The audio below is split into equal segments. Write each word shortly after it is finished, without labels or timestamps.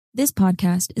This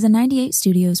podcast is a 98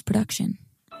 Studios production.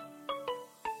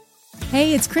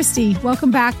 Hey, it's Christy.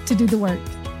 Welcome back to Do the Work.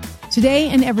 Today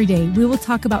and every day, we will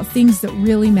talk about things that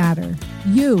really matter.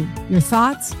 You, your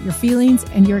thoughts, your feelings,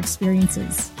 and your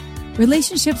experiences.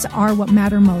 Relationships are what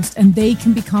matter most, and they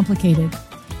can be complicated.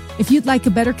 If you'd like a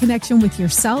better connection with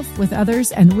yourself, with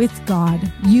others, and with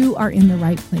God, you are in the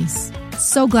right place.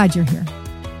 So glad you're here.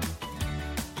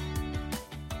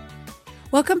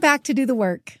 Welcome back to Do the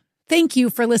Work. Thank you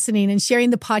for listening and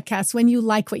sharing the podcast when you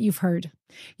like what you've heard.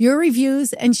 Your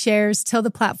reviews and shares tell the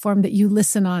platform that you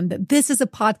listen on that this is a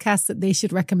podcast that they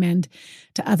should recommend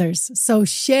to others. So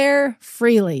share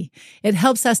freely. It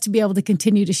helps us to be able to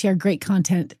continue to share great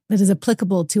content that is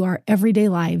applicable to our everyday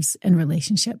lives and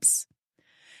relationships.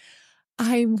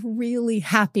 I'm really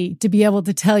happy to be able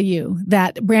to tell you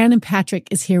that Brannon Patrick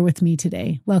is here with me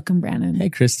today. Welcome, Brannon. Hey,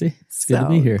 Christy. It's good to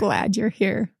be here. Glad you're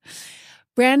here.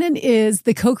 Brannon is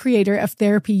the co-creator of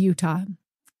Therapy Utah.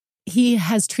 He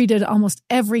has treated almost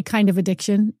every kind of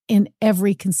addiction in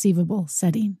every conceivable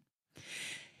setting.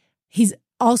 He's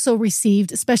also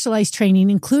received specialized training,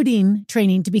 including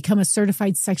training to become a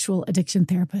certified sexual addiction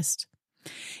therapist.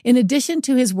 In addition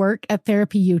to his work at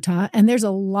Therapy Utah, and there's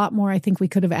a lot more I think we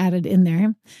could have added in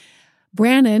there,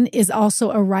 Brannon is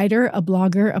also a writer, a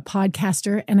blogger, a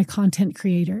podcaster, and a content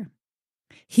creator.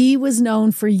 He was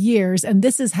known for years, and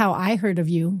this is how I heard of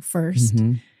you first.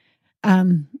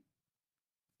 I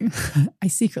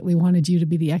secretly wanted you to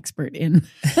be the expert in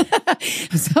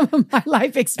some of my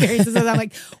life experiences. And I'm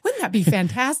like, wouldn't that be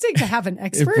fantastic to have an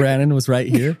expert? If Brannon was right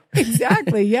here.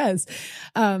 Exactly, yes.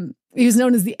 He was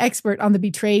known as the expert on the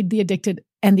betrayed, the addicted,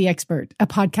 and the expert, a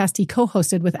podcast he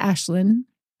co-hosted with Ashlyn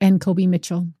and Kobe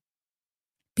Mitchell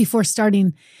before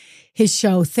starting his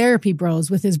show Therapy Bros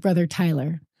with his brother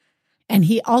Tyler. And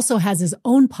he also has his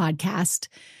own podcast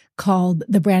called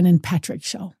The Brannon Patrick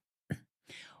Show.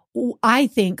 I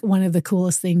think one of the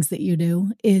coolest things that you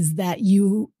do is that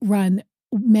you run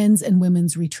men's and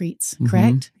women's retreats,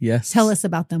 correct? Yes. Tell us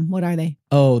about them. What are they?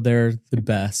 Oh, they're the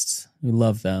best. We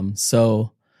love them.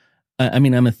 So, I'm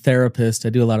a therapist. I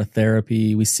do a lot of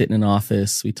therapy. We sit in an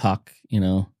office. We talk,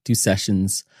 do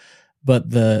sessions. But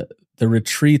the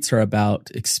retreats are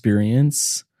about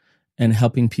experience and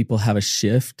helping people have a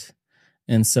shift.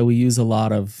 And so we use a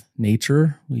lot of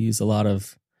nature. We use a lot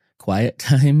of quiet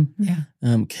time,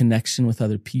 connection with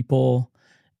other people.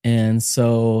 And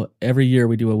so every year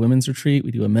we do a women's retreat.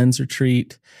 We do a men's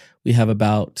retreat. We have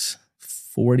about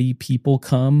 40 people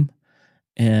come,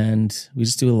 and we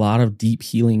just do a lot of deep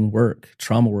healing work,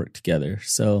 trauma work together.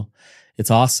 So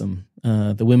it's awesome.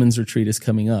 The women's retreat is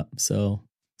coming up. So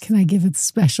can I give a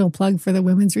special plug for the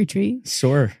women's retreat?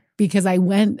 Sure. Because I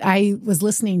was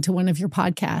listening to one of your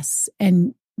podcasts,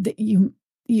 and that you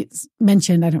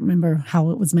mentioned, I don't remember how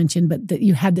it was mentioned, but that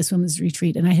you had this women's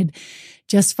retreat, and I had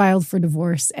just filed for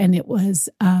divorce, and it was,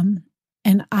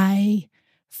 and I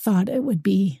thought it would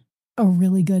be a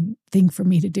really good thing for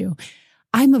me to do.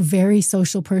 I'm a very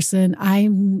social person. I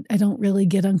don't really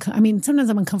get sometimes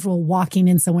I'm uncomfortable walking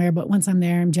in somewhere, but once I'm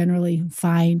there, I'm generally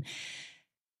fine.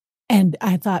 And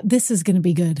I thought this is going to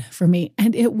be good for me.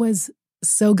 And it was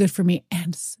so good for me.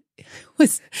 And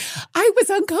I was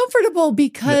uncomfortable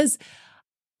because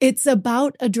it's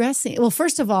about addressing. Well,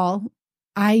 first of all,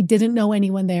 I didn't know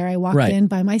anyone there. I walked in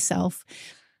by myself,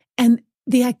 and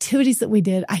the activities that we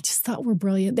did, I just thought were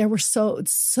brilliant. There were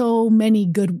so many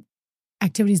good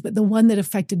activities, but the one that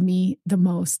affected me the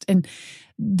most, and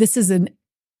this is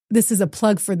a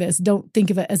plug for this. Don't think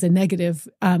of it as a negative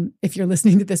if you're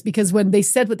listening to this, because when they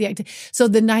said what the activity, so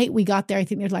the night we got there, I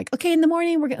think they're like, okay, in the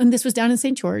morning and this was down in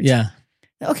St. George. Yeah.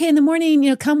 Okay, in the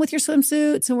morning, come with your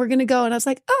swimsuits and we're going to go. And I was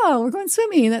like, oh, we're going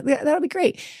swimming. That'll be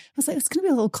great. I was like, it's going to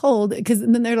be a little cold,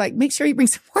 and then they're like, make sure you bring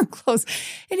some warm clothes.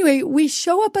 Anyway, we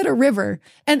show up at a river,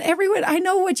 and everyone, I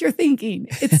know what you're thinking.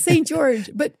 It's St. George,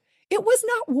 but it was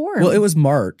not warm. Well, it was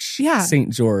March. Yeah.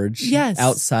 St. George. Yes.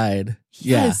 Outside.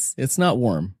 Yes. Yeah. It's not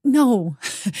warm. No.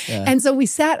 Yeah. And so we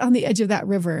sat on the edge of that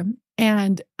river,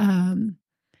 and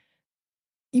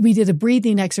we did a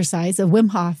breathing exercise, a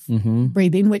Wim Hof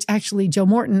breathing, which actually Joe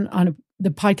Morton on the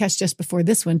podcast just before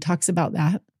this one talks about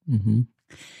that. Mm-hmm.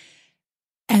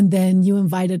 And then you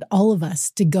invited all of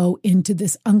us to go into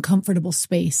this uncomfortable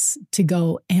space to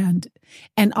go. And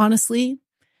honestly,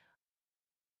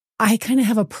 I kind of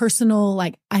have a personal,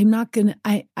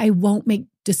 I won't make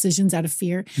decisions out of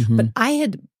fear, but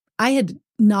I had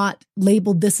not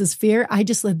labeled this as fear. I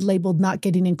just had labeled not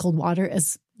getting in cold water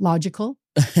as logical.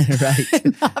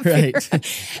 Right.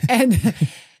 And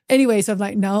anyway, so I'm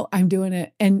like, no, I'm doing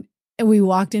it. And we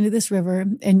walked into this river,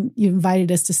 and you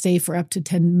invited us to stay for up to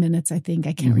 10 minutes, I think.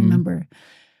 I can't remember.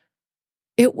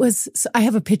 It was, so I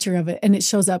have a picture of it and it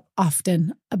shows up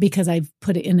often because I've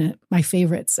put it in my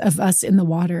favorites of us in the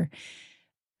water.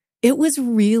 It was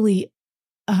really,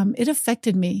 it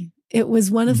affected me. It was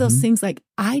one of those things like,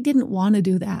 I didn't want to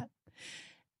do that.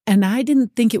 And I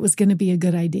didn't think it was going to be a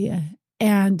good idea.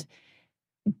 And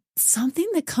something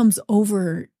that comes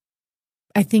over,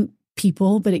 I think,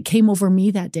 people, but it came over me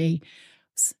that day.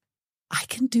 I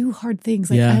can do hard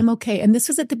things. Like, I'm okay. And this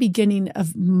was at the beginning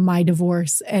of my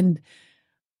divorce. And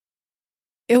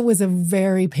it was a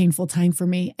very painful time for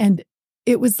me. And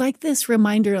it was like this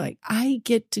reminder, like, I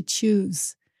get to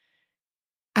choose.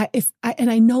 And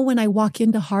I know when I walk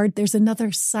into hard, there's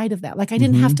another side of that. Like, I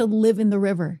didn't have to live in the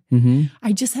river.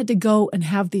 I just had to go and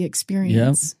have the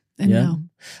experience. And know.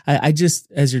 I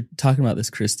just, as you're talking about this,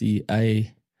 Christy,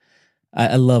 I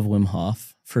love Wim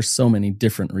Hof for so many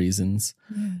different reasons.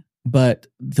 Yeah. But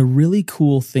the really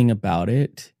cool thing about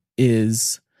it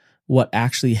is what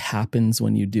actually happens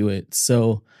when you do it.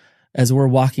 So as we're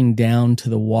walking down to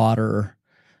the water,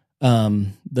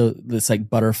 it's like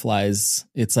butterflies,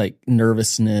 it's like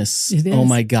nervousness. Oh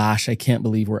my gosh, I can't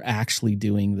believe we're actually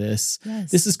doing this.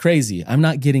 Yes. This is crazy. I'm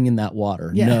not getting in that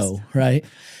water. Yes. No, right?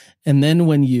 And then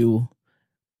when you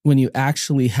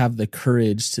actually have the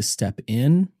courage to step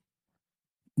in,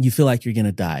 you feel like you're going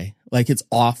to die. Like, it's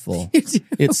awful.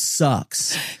 It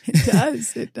sucks. It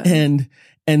does. It does.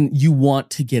 And you want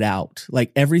to get out.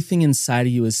 Like, everything inside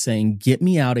of you is saying, get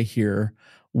me out of here.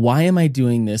 Why am I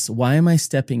doing this? Why am I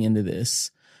stepping into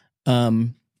this?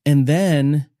 And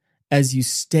then as you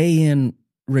stay in,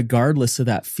 regardless of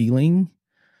that feeling,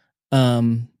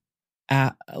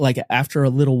 like after a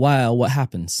little while, what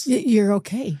happens? You're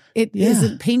okay. It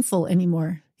isn't painful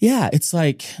anymore. Yeah, it's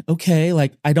like, okay,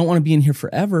 like, I don't want to be in here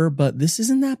forever, but this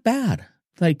isn't that bad.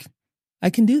 Like, I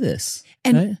can do this.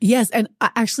 And right? Yes, and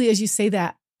actually, as you say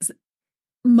that,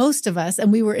 most of us,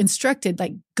 and we were instructed,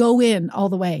 like, go in all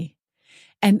the way.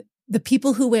 And the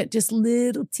people who went just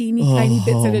little teeny tiny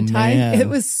bits at a time, it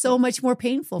was so much more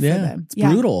painful for them. It's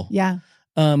brutal. Yeah.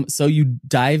 So you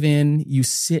dive in, you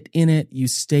sit in it, you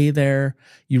stay there,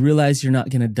 you realize you're not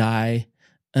going to die,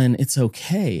 and it's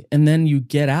okay. And then you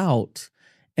get out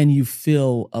and you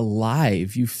feel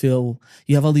alive. You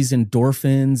have all these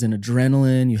endorphins and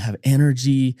adrenaline, you have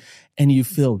energy, and you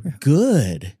feel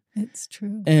good. It's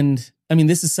true. And I mean,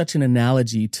 this is such an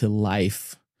analogy to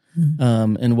life,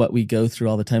 and what we go through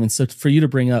all the time. And so for you to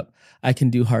bring up, I can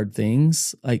do hard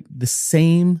things, like, the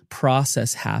same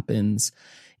process happens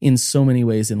in so many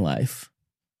ways in life.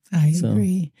 I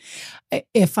agree.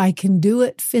 If I can do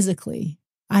it physically,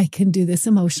 I can do this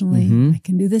emotionally. I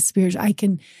can do this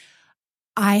spiritually.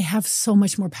 I have so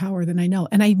much more power than I know.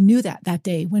 And I knew that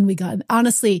day when we got,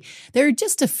 honestly, there are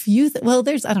just a few,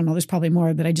 there's probably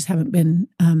more that I just haven't been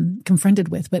confronted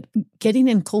with, but getting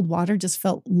in cold water just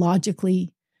felt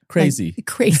logically crazy.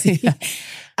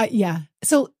 Yeah.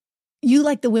 So you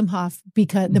like the Wim Hof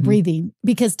because the breathing,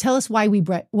 because tell us why we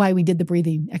did the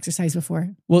breathing exercise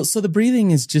before. Well, so the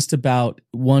breathing is just about,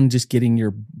 one, just getting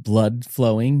your blood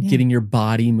flowing, getting your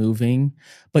body moving,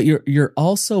 but you're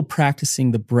also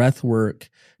practicing the breath work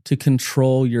to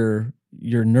control your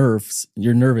nerves,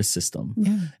 your nervous system.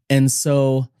 Yeah. And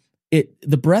so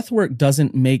the breath work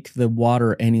doesn't make the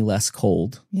water any less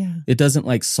cold. Yeah. It doesn't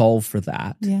like solve for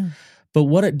that. Yeah. But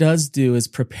what it does do is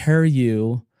prepare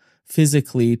you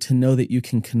physically to know that you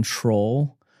can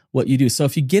control what you do. So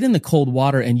if you get in the cold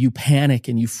water and you panic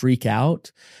and you freak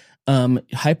out,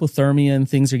 hypothermia and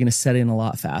things are going to set in a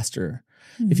lot faster.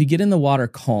 If you get in the water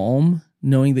calm,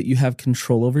 knowing that you have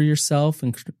control over yourself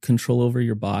and control over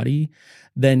your body,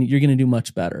 then you're going to do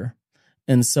much better.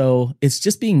 And so it's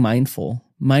just being mindful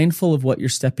of what you're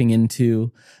stepping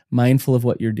into, mindful of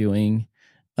what you're doing.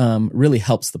 Really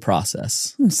helps the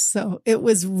process. So it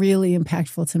was really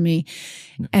impactful to me.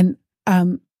 And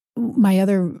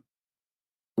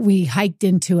we hiked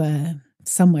into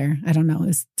somewhere, I don't know, it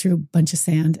was through a bunch of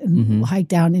sand, and hiked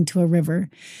down into a river,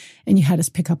 and you had us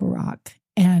pick up a rock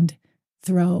and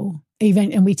throw.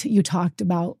 And you talked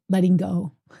about letting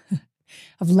go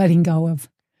of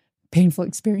painful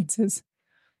experiences.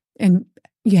 And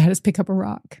you had us pick up a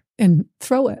rock and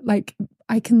throw it. Like,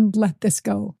 I can let this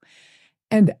go.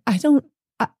 And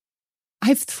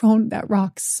I've thrown that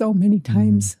rock so many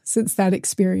times since that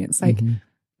experience. Like,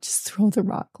 just throw the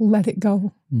rock, let it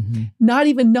go. Not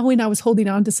even knowing I was holding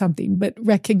on to something, but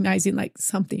recognizing like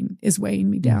something is weighing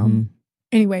me down.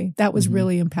 Anyway, that was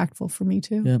really impactful for me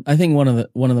too. Yeah, I think one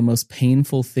of the most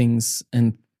painful things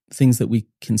and things that we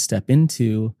can step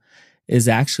into is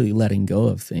actually letting go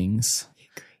of things.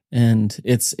 And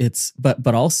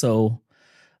but also,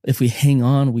 if we hang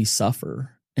on, we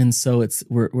suffer. And so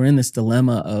we're in this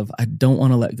dilemma of, I don't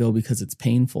want to let go because it's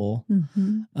painful.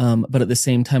 But at the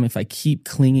same time, if I keep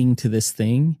clinging to this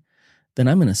thing, then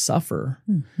I'm going to suffer.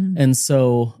 And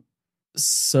so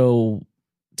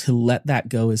to let that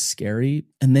go is scary.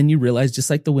 And then you realize, just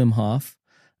like the Wim Hof,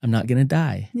 I'm not going to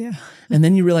die. Yeah. And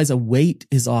then you realize a weight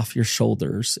is off your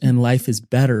shoulders and life is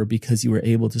better because you were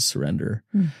able to surrender.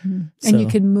 And you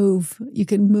can move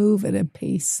at a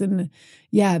pace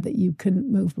that you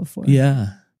couldn't move before.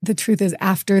 Yeah. The truth is,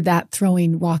 after that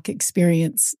throwing rock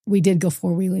experience, we did go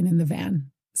 4-wheeling in the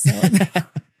van. So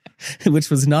which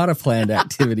was not a planned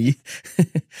activity.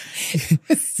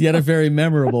 Yet a very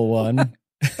memorable one.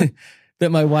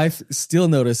 That my wife still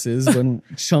notices when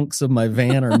chunks of my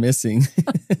van are missing.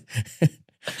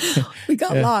 We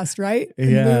got lost, right? And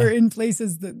we were in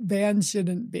places that vans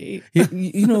shouldn't be.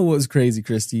 You know what was crazy,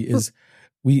 Christy, is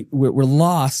we're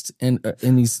lost in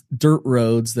these dirt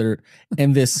roads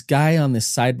and this guy on this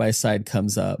side-by-side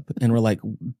comes up and we're like,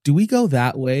 do we go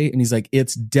that way? And he's like,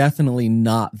 it's definitely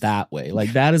not that way.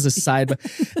 Like, that is a side.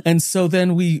 And so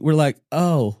then we're like,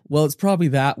 oh, well, it's probably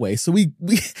that way. So we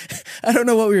I don't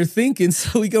know what we were thinking.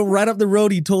 So we go right up the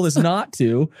road he told us not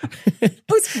to.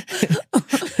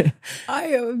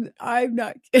 I'm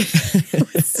not kidding.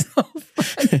 It was so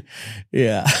funny.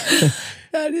 Yeah.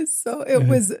 That is so, it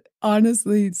was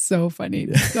honestly so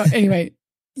funny. So anyway,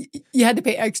 you had to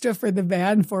pay extra for the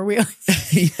van 4-wheeling.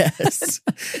 Yes.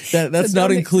 That's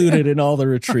not included in all the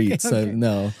retreats. Okay. So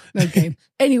no. Okay.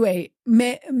 Anyway,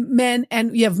 men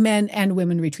and you have men and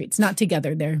women retreats, not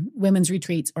together. They're women's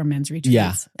retreats or men's retreats.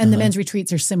 Yeah. And the men's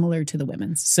retreats are similar to the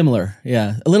women's. Similar.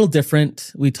 Yeah. A little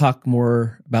different. We talk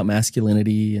more about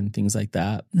masculinity and things like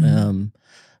that.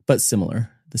 But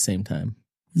similar at the same time.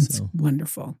 It's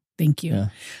wonderful. Thank you. Yeah.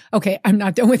 Okay, I'm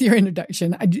not done with your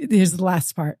introduction. Here's the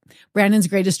last part. Brannon's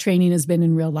greatest training has been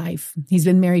in real life. He's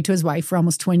been married to his wife for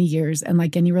almost 20 years, and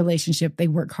like any relationship, they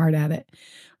work hard at it,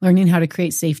 learning how to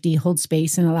create safety, hold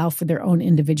space, and allow for their own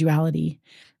individuality,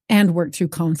 and work through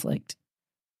conflict.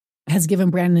 Has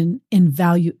given Brannon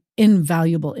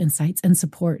invaluable insights and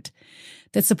support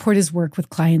that support his work with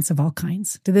clients of all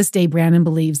kinds. To this day, Brannon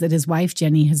believes that his wife,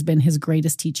 Jenny, has been his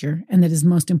greatest teacher and that his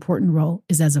most important role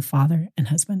is as a father and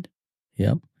husband.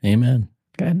 Yep. Amen.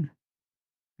 Good.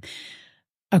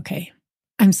 Okay.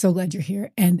 I'm so glad you're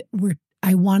here. And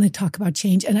I want to talk about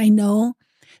change. And I know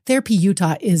Therapy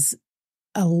Utah is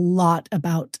a lot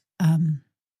about,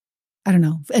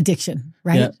 addiction,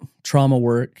 right? Yeah. Trauma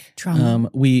work.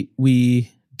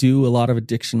 We do a lot of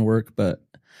addiction work, but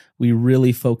we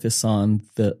really focus on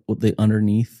the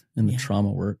underneath and the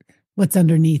trauma work. What's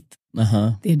underneath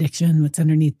the addiction? What's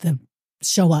underneath the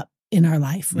show up in our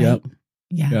life, right? Yep.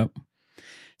 Yeah. Yep.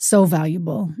 So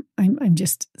valuable. I'm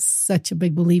just such a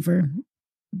big believer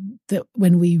that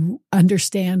when we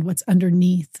understand what's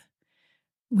underneath,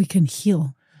 we can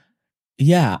heal.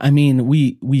 Yeah. I mean,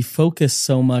 we focus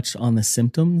so much on the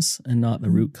symptoms and not the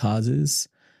root causes.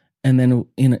 And then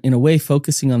in a way,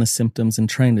 focusing on the symptoms and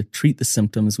trying to treat the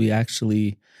symptoms, we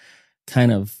actually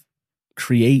kind of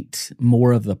create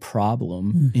more of the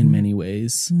problem in many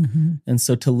ways. And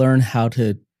so to learn how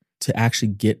to actually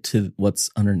get to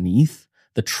what's underneath,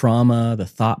 the trauma, the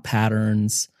thought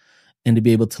patterns, and to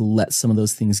be able to let some of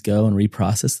those things go and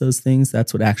reprocess those things,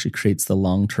 that's what actually creates the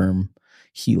long-term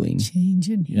healing. Change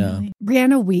and healing. Yeah.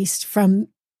 Brianna Wiest from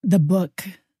the book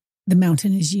The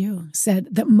Mountain Is You said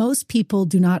that most people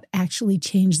do not actually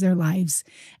change their lives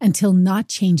until not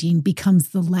changing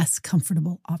becomes the less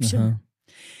comfortable option.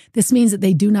 This means that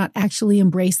they do not actually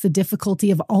embrace the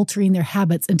difficulty of altering their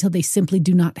habits until they simply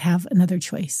do not have another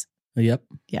choice. Yep.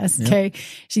 Yes. Yep. Okay.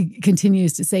 She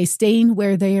continues to say, staying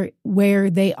where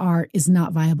they are is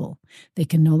not viable. They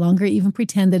can no longer even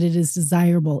pretend that it is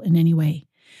desirable in any way.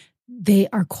 They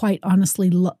are quite honestly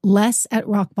less at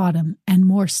rock bottom and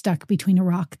more stuck between a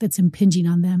rock that's impinging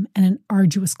on them and an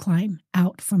arduous climb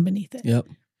out from beneath it. Yep.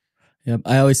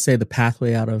 I always say the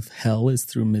pathway out of hell is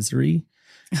through misery.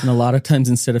 And a lot of times,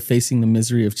 instead of facing the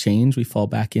misery of change, we fall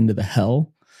back into the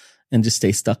hell and just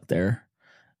stay stuck there.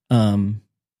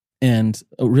 And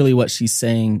really what she's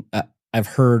saying, I've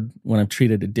heard when I've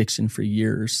treated addiction for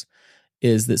years,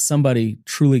 is that somebody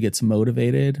truly gets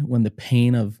motivated when the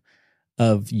pain of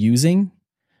using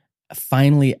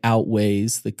finally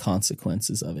outweighs the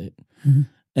consequences of it.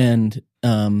 And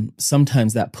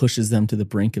sometimes that pushes them to the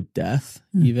brink of death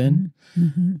even.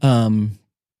 And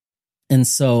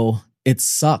so it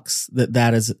sucks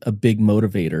that is a big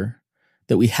motivator,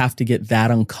 that we have to get that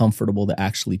uncomfortable to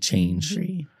actually change.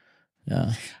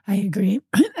 Yeah, I agree.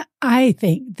 I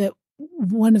think that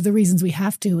one of the reasons we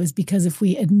have to is because if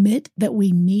we admit that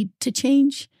we need to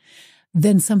change,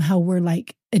 then somehow we're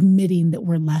like admitting that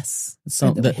we're less.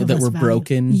 So that we have we're less value.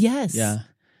 broken. Yes.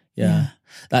 Yeah.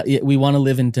 We want to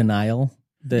live in denial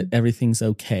that everything's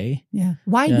okay. Yeah.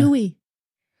 Why do we?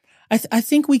 I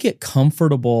think we get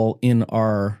comfortable in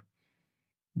our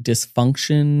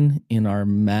dysfunction, in our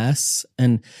mess.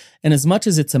 And as much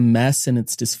as it's a mess and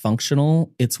it's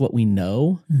dysfunctional, it's what we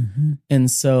know. Mm-hmm. And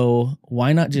so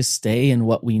why not just stay in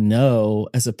what we know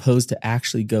as opposed to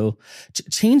actually go?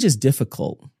 Change is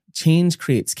difficult. Change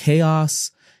creates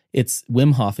chaos. It's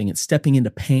Wim Hofing. It's stepping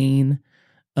into pain.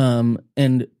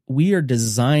 And we are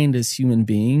designed as human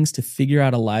beings to figure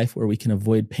out a life where we can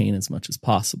avoid pain as much as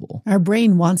possible. Our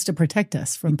brain wants to protect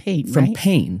us from pain, right?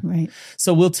 Pain. Right.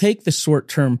 So we'll take the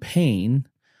short-term pain,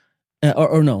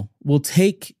 we'll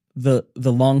take the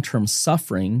long-term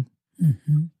suffering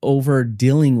over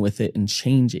dealing with it and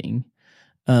changing,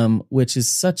 which is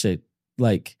such a,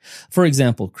 like, for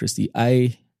example, Christy,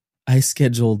 I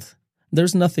scheduled,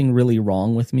 there's nothing really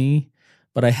wrong with me,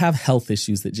 but I have health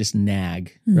issues that just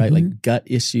nag, right? Like gut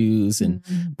issues and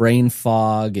brain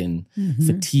fog and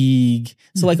fatigue.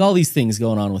 So like all these things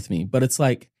going on with me, but it's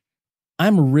like,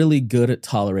 I'm really good at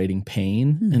tolerating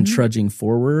pain and trudging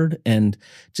forward and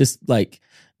just like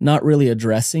not really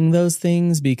addressing those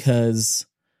things because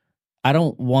I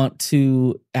don't want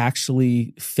to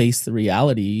actually face the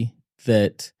reality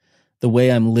that the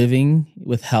way I'm living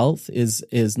with health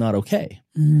is not okay.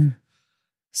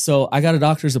 So I got a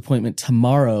doctor's appointment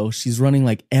tomorrow. She's running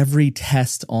like every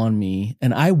test on me.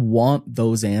 And I want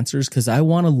those answers because I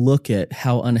want to look at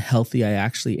how unhealthy I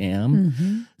actually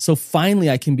am. So finally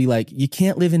I can be like, you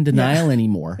can't live in denial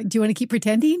anymore. Do you want to keep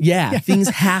pretending? Yeah, things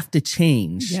have to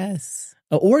change. Yes.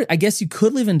 Or I guess you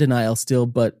could live in denial still,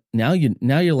 but now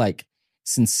you're like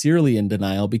sincerely in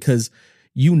denial because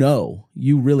you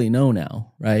really know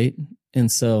now, right? And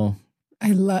so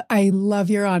I love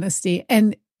your honesty.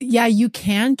 And yeah, you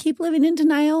can keep living in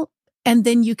denial, and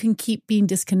then you can keep being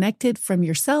disconnected from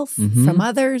yourself, from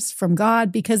others, from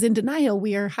God, because in denial,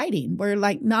 we are hiding. We're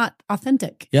like not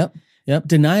authentic. Yep.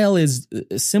 Denial is,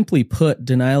 simply put,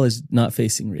 denial is not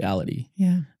facing reality.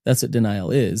 Yeah. That's what denial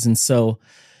is. And so,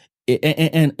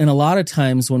 and a lot of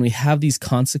times when we have these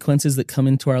consequences that come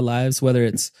into our lives, whether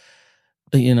it's,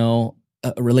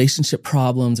 relationship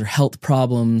problems or health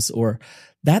problems, or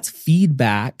that's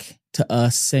feedback to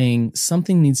us saying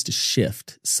something needs to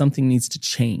shift, something needs to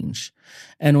change.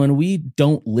 And when we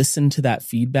don't listen to that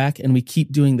feedback and we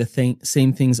keep doing the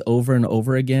same things over and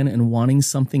over again and wanting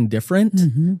something different,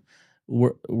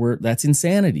 that's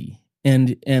insanity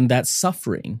and that's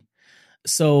suffering.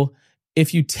 So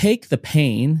if you take the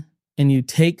pain and you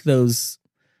take those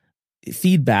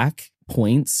feedback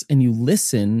points and you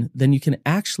listen, then you can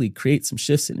actually create some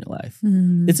shifts in your life.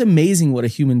 It's amazing what a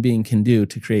human being can do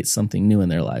to create something new in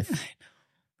their life. I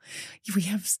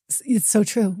know. It's so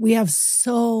true. We have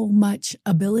so much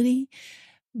ability,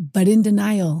 but in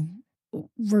denial,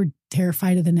 we're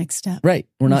terrified of the next step. Right.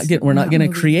 We're not going to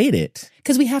create it.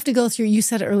 Because we have to go through, you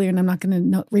said it earlier, and I'm not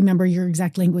going to remember your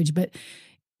exact language, but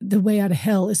the way out of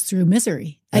hell is through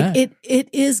misery. Like it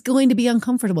is going to be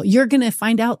uncomfortable. You're going to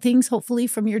find out things, hopefully,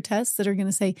 from your tests that are going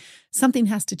to say something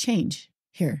has to change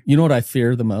here. You know what I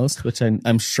fear the most, which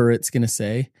I'm sure it's going to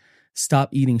say? Stop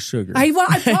eating sugar. I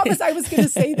promise I was going to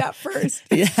say that first.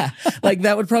 Yeah. Like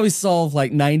that would probably solve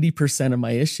like 90% of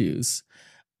my issues.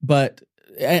 But,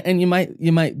 and you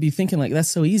might be thinking like, that's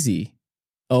so easy.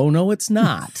 Oh, no, it's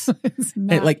not. It's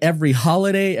not. Like every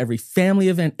holiday, every family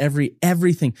event,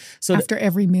 everything. So after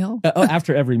every meal?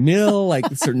 After every meal, like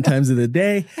certain times of the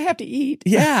day. I have to eat.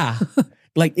 Yeah.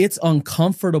 Like it's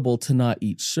uncomfortable to not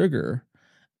eat sugar.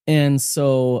 And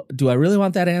so do I really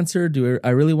want that answer? Do I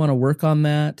really want to work on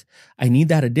that? I need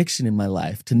that addiction in my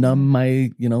life to numb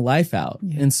my, life out.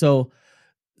 Yeah. And so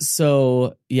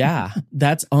yeah,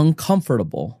 that's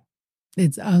uncomfortable.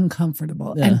 It's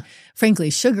uncomfortable. Yeah. And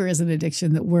frankly, sugar is an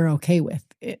addiction that we're okay with.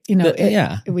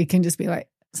 We can just be like,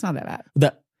 it's not that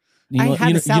bad.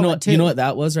 You know what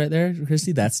that was right there,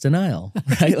 Christy? That's denial,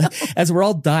 right? Like, as we're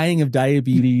all dying of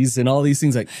diabetes and all these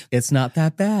things, like, it's not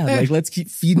that bad. Like, let's keep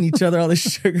feeding each other all this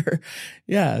sugar.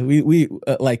 Yeah. We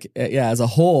as a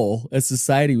whole, as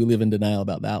society, we live in denial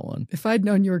about that one. If I'd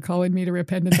known you were calling me to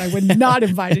repentance, I would not have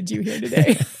invited you here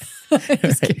today.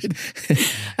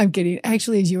 I'm kidding.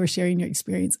 Actually, as you were sharing your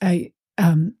experience, I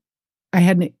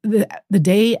had the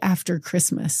day after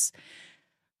Christmas,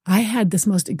 I had this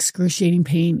most excruciating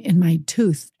pain in my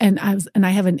tooth, and I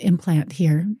have an implant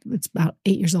here. It's about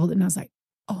 8 years old, and I was like,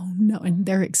 oh no, and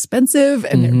they're expensive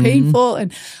and they're painful,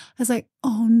 and I was like,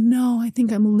 oh no, I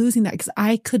think I'm losing that because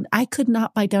I could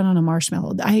not bite down on a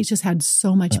marshmallow. I just had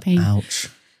so much pain. Ouch.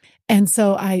 And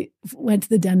so I went to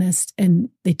the dentist and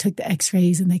they took the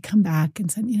x-rays and they come back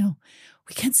and said,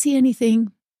 we can't see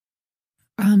anything.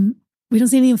 We don't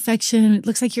see any infection. It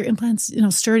looks like your implants,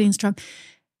 sturdy and strong.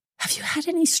 Have you had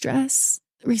any stress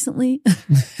recently?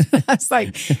 I was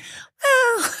like,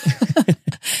 well,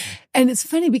 and it's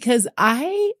funny because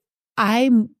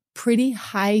I'm pretty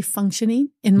high functioning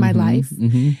in my life.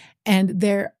 Mm-hmm. And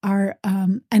there are,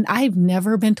 and I've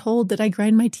never been told that I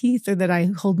grind my teeth or that I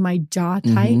hold my jaw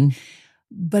tight,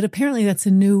 but apparently that's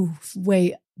a new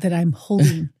way that I'm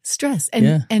holding stress.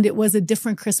 And it was a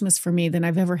different Christmas for me than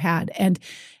I've ever had, and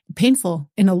painful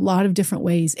in a lot of different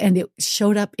ways. And it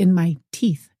showed up in my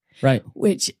teeth. Right.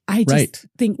 Which I just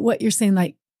think what you're saying,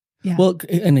 like, yeah. Well,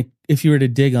 and if you were to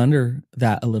dig under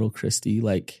that a little, Christy,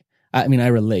 like, I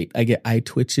relate. I get eye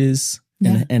twitches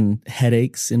and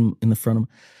headaches in the front of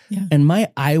and my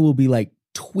eye will be like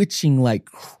twitching like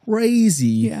crazy.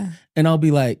 Yeah. And I'll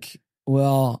be like,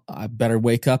 well, I better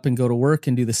wake up and go to work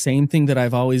and do the same thing that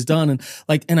I've always done.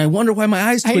 And I wonder why my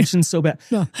eye's twitching so bad.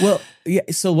 No. Well, yeah.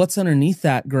 So what's underneath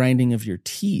that grinding of your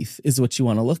teeth is what you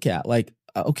want to look at. Like,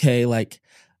 okay, like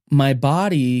the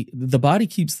body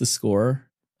keeps the score.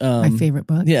 My favorite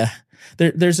book. Yeah.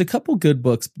 There's a couple good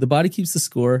books. The Body Keeps the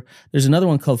Score. There's another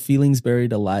one called Feelings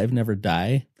Buried Alive, Never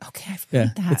Die. Okay, I've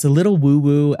read that. It's a little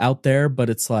woo-woo out there, but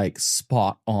it's like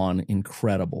spot on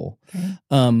incredible.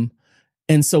 Okay.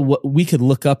 And so what we could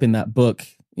look up in that book,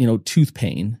 tooth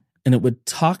pain, and it would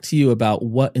talk to you about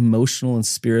what emotional and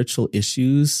spiritual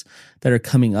issues that are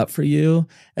coming up for you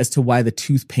as to why the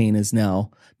tooth pain is now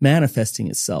manifesting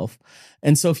itself.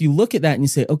 And so if you look at that and you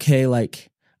say, okay, like,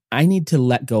 I need to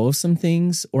let go of some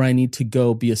things, or I need to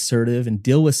go be assertive and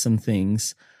deal with some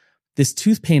things. This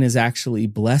tooth pain is actually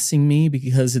blessing me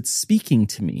because it's speaking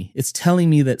to me. It's telling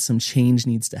me that some change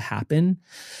needs to happen.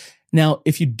 Now,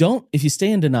 if you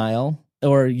stay in denial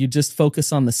or you just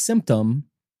focus on the symptom,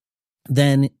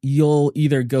 then you'll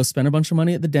either go spend a bunch of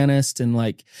money at the dentist and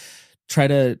like try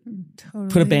to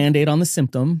put a Band-Aid on the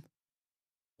symptom,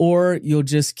 or you'll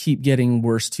just keep getting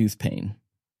worse tooth pain.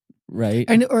 Right.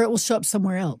 Or it will show up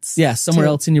somewhere else. Yeah. Somewhere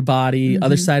else in your body,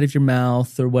 other side of your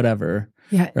mouth or whatever.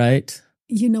 Yeah. Right.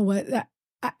 You know what?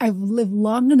 I've lived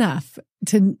long enough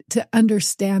to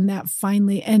understand that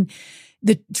finally. And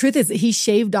the truth is that he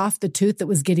shaved off the tooth that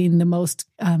was getting the most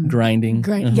grinding.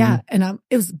 Yeah. And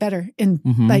it was better. And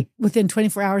like within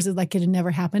 24 hours, it had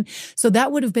never happened. So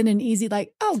that would have been an easy,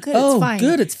 like, oh, good. It's fine.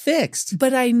 Good. It's fixed.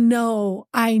 But I knew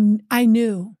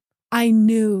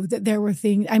that there were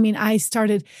things. I mean, I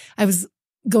was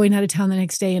going out of town the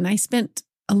next day, and I spent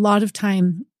a lot of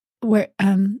time where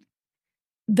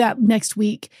that next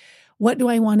week, what do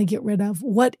I want to get rid of?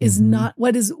 What is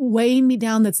what is weighing me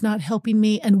down that's not helping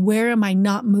me? And where am I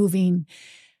not moving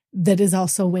that is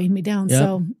also weighing me down? Yep.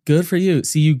 So good for you.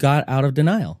 See, you got out of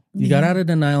denial. You got out of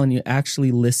denial and you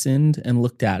actually listened and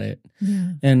looked at it.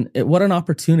 Yeah. And what an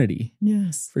opportunity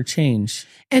for change.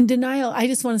 And denial, I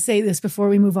just want to say this before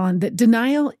we move on, that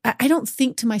denial, I don't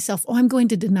think to myself, I'm going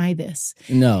to deny this.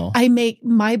 No. I make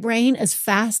my brain as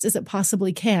fast as it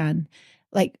possibly can.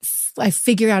 Like I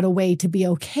figure out a way to be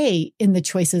okay in the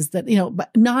choices that,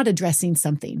 but not addressing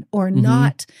something or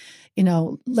not,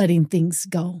 letting things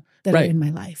go that are in my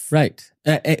life. Right.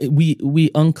 We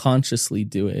unconsciously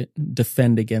do it,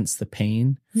 defend against the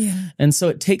pain. Yeah. And so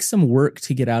it takes some work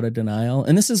to get out of denial.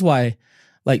 And this is why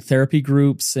like therapy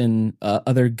groups and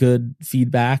other good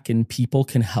feedback and people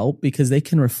can help, because they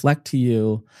can reflect to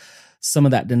you some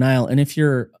of that denial. And if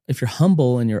you're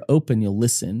humble and you're open, you'll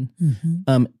listen.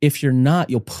 If you're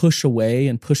not, you'll push away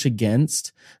and push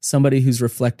against somebody who's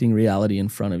reflecting reality in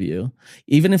front of you.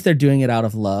 Even if they're doing it out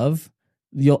of love,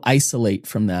 you'll isolate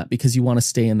from that because you want to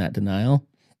stay in that denial.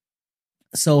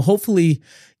 So hopefully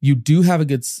you do have a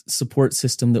good support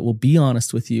system that will be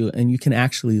honest with you and you can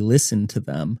actually listen to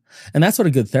them. And that's what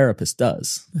a good therapist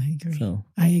does. I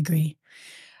agree.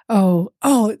 Oh,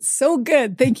 it's so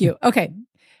good. Thank you. Okay.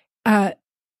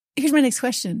 Here's my next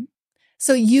question.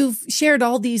 So you've shared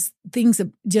all these things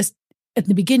just at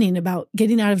the beginning about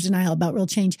getting out of denial, about real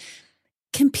change.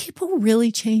 Can people really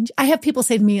change? I have people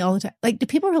say to me all the time, like, do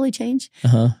people really change?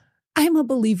 I'm a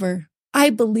believer. I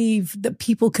believe that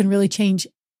people can really change,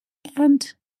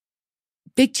 and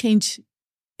big change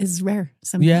is rare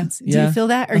sometimes. Do you feel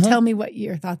that? Or tell me what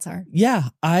your thoughts are. Yeah,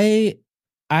 I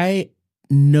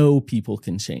know people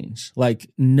can change, like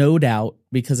no doubt,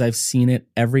 because I've seen it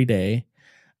every day.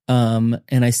 And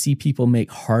I see people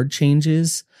make hard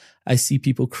changes. I see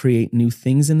people create new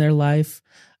things in their life.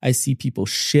 I see people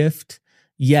shift.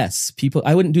 Yes,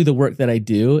 I wouldn't do the work that I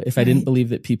do if I didn't believe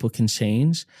that people can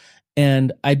change.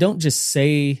 And I don't just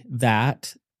say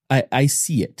that, I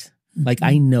see it. Like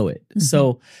I know it.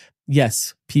 So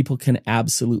yes, people can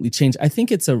absolutely change. I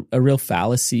think it's a real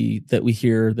fallacy that we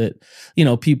hear that,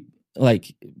 people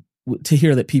to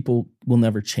hear that people will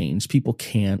never change. People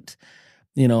can't.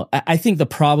 I think the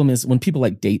problem is when people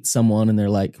date someone and they're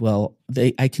like, well,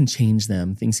 I can change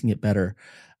them. Things can get better.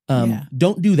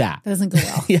 Don't do that. Doesn't go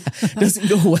well. Yeah, doesn't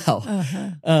go well.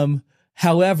 Uh-huh.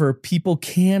 However, people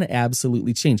can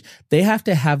absolutely change. They have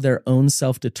to have their own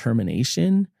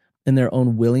self-determination and their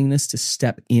own willingness to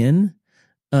step in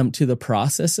to the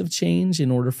process of change in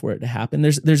order for it to happen.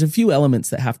 There's a few elements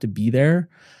that have to be there.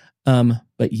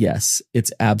 But yes,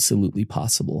 it's absolutely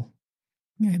possible.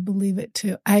 I believe it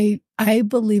too. I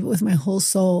believe it with my whole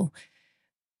soul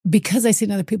because I see it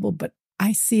in other people, but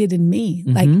I see it in me,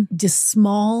 like just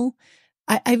small.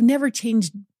 I've never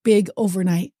changed big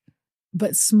overnight,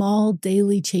 but small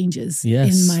daily changes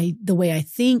in the way I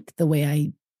think, the way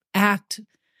I act.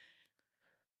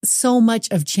 So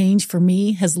much of change for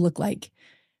me has looked like,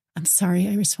 I'm sorry,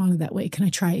 I responded that way. Can I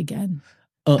try again?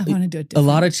 I want to do it different. A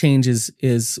lot of change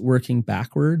is working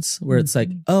backwards, where it's like,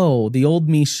 oh, the old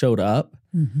me showed up.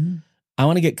 I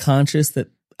want to get conscious that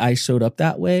I showed up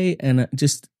that way and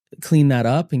just clean that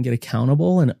up and get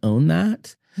accountable and own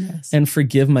that and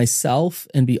forgive myself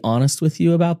and be honest with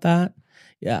you about that.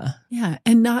 Yeah. Yeah.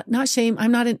 And not shame.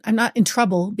 I'm not in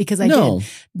trouble because I did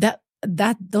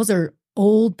that. Those are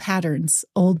old patterns,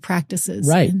 old practices.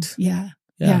 Right. And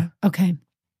yeah. Okay.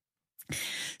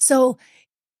 So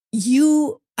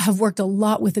you have worked a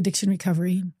lot with addiction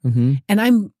recovery, and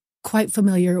I'm quite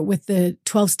familiar with the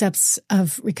 12 steps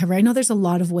of recovery. I know there's a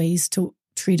lot of ways to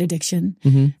treat addiction.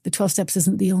 The 12 steps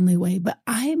isn't the only way, but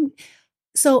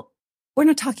so we're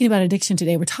not talking about addiction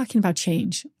today. We're talking about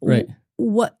change. Right.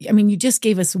 You just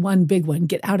gave us one big one,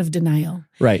 get out of denial.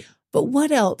 Right. But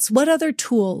what else? What other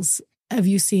tools have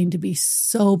you seen to be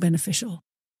so beneficial?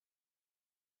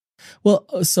 Well,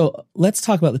 so let's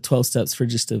talk about the 12 steps for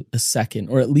just a second,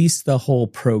 or at least the whole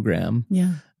program.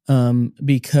 Yeah.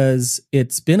 Because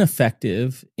it's been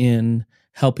effective in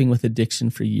helping with addiction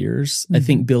for years. I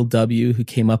think Bill W., who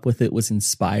came up with it, was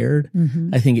inspired.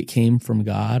 I think it came from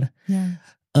God. Yeah.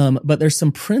 But there's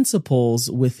some principles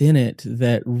within it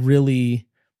that really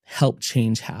help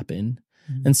change happen.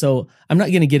 And so I'm not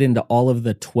going to get into all of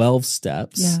the 12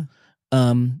 steps.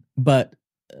 Yeah. But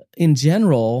in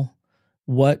general,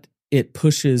 what it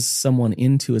pushes someone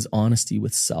into is honesty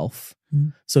with self.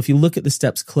 So if you look at the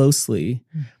steps closely,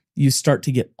 you start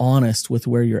to get honest with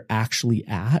where you're actually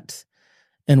at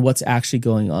and what's actually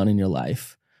going on in your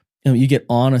life. You get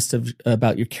honest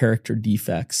about your character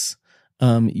defects.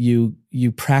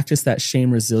 You practice that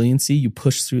shame resiliency. You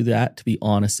push through that to be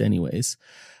honest anyways.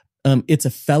 It's a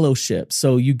fellowship.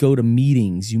 So you go to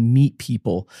meetings, you meet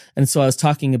people. And so I was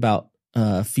talking about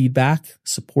feedback,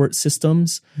 support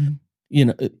systems.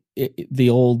 The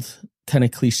old kind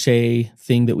of cliche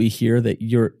thing that we hear that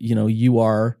you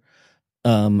are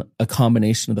a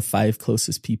combination of the 5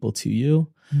 closest people to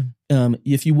you.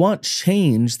 If you want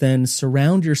change, then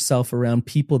surround yourself around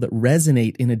people that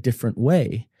resonate in a different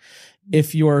way.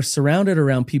 If you're surrounded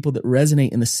around people that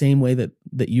resonate in the same way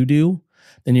that you do,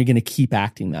 then you're going to keep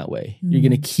acting that way. You're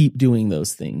going to keep doing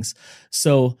those things.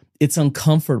 So it's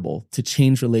uncomfortable to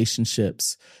change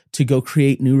relationships, to go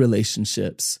create new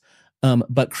relationships,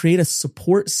 but create a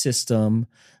support system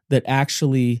that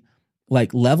actually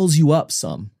levels you up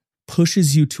some,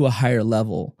 pushes you to a higher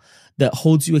level, that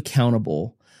holds you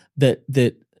accountable,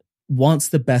 that wants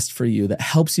the best for you, that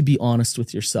helps you be honest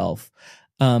with yourself.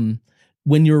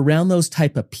 When you're around those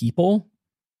type of people,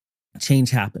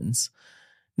 change happens.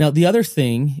 Now, the other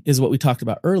thing is what we talked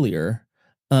about earlier.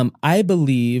 I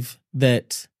believe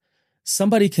that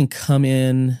somebody can come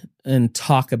in and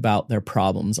talk about their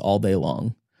problems all day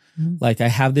long. Like, I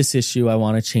have this issue, I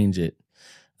want to change it.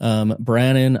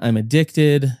 Brannon, I'm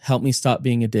addicted. Help me stop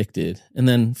being addicted. And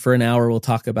then for an hour, we'll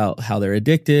talk about how they're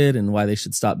addicted and why they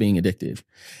should stop being addicted.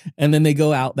 And then they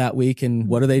go out that week and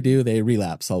what do? They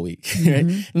relapse all week. Right?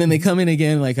 And then they come in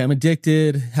again, like, I'm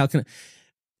addicted.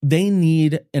 They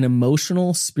need an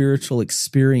emotional, spiritual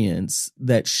experience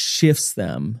that shifts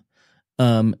them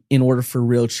in order for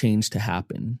real change to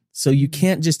happen. So you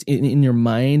can't just in your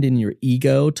mind, in your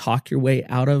ego, talk your way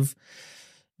out of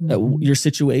your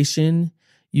situation.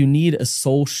 You need a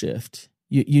soul shift.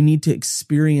 You need to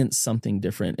experience something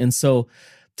different. And so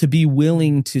to be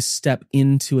willing to step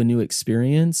into a new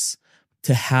experience,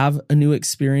 to have a new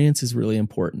experience is really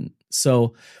important.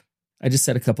 So I just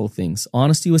said a couple of things.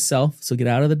 Honesty with self, so get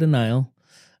out of the denial,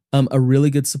 a really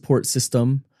good support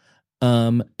system,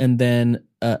 and then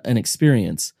an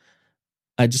experience.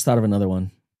 I just thought of another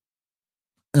one.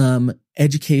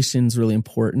 Education is really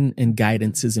important and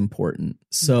guidance is important.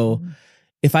 So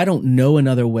if I don't know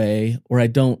another way, or I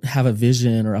don't have a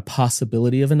vision or a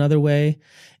possibility of another way,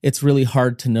 it's really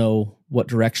hard to know what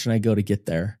direction I go to get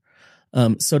there.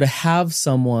 So to have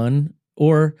someone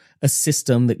or a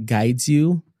system that guides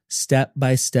you step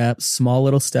by step, small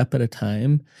little step at a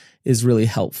time, is really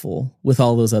helpful with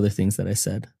all those other things that I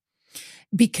said.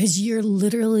 Because you're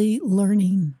literally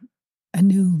learning a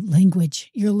new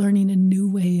language. You're learning a new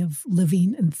way of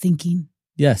living and thinking.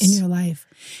 Yes. In your life.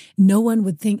 No one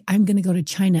would think I'm going to go to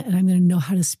China and I'm going to know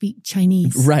how to speak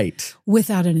Chinese. Right.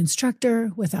 Without an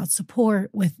instructor, without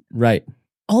support, with right.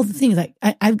 all the things. Like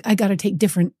I got to take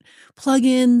different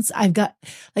plugins. I've got,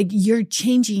 like, you're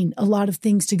changing a lot of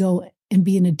things to go and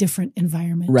be in a different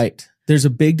environment. Right. There's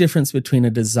a big difference between a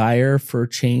desire for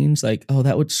change, like, oh,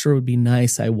 that would be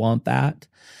nice. I want that.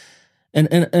 And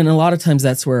a lot of times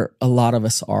that's where a lot of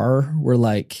us are. We're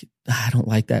like, I don't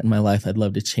like that in my life. I'd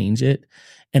love to change it.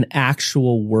 And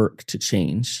actual work to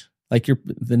change. Like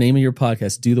the name of your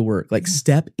podcast, do the work. Like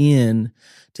step in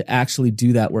to actually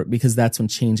do that work, because that's when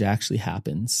change actually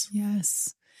happens.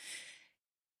 Yes.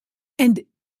 And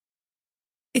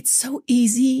it's so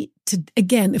easy to,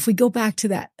 again, if we go back to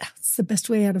that, it's the best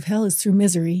way out of hell is through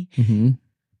misery. Mm-hmm.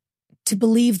 To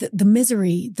believe that the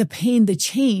misery, the pain, the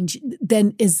change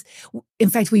then is, in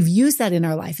fact, we've used that in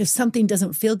our life. If something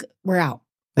doesn't feel good, we're out.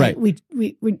 Right.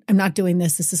 I'm not doing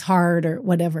this. This is hard or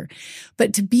whatever.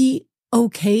 But to be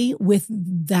okay with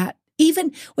that,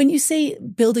 even when you say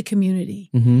build a community,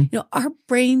 mm-hmm. Our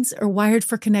brains are wired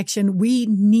for connection. We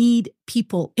need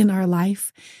people in our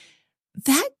life.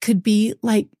 That could be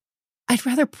like, I'd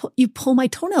rather you pull my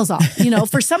toenails off,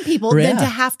 for some people than to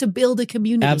have to build a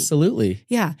community. Absolutely.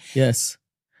 Yeah. Yes.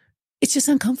 It's just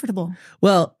uncomfortable.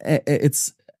 Well,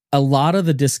 it's a lot of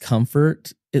the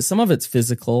discomfort. Some of it's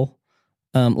physical,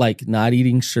 like not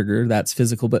eating sugar. That's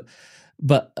physical, but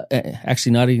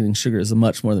actually not eating sugar is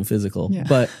much more than physical. Yeah.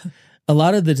 But a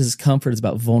lot of the discomfort is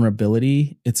about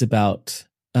vulnerability. It's about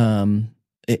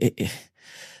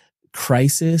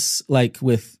crisis, like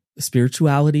with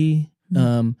spirituality.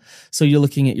 So you're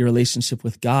looking at your relationship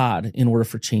with God in order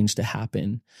for change to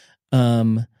happen.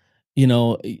 If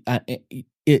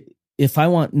I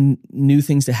want new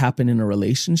things to happen in a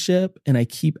relationship and I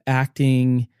keep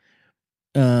acting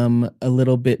a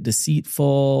little bit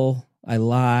deceitful, I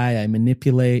lie, I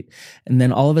manipulate, and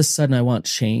then all of a sudden I want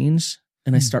change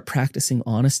and I start practicing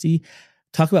honesty,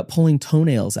 talk about pulling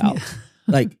toenails out. Yeah.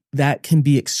 Like that can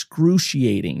be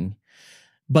excruciating.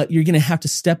 But you're going to have to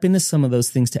step into some of those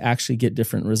things to actually get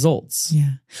different results.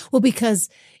 Yeah. Well, because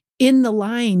in the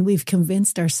lying, we've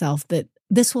convinced ourselves that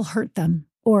this will hurt them,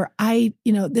 or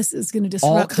this is going to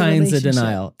disrupt all kinds of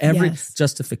denial, Yes.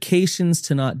 justifications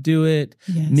to not do it,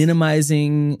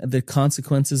 minimizing the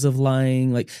consequences of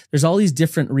lying. Like there's all these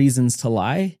different reasons to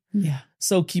lie. Yeah.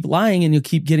 So keep lying and you'll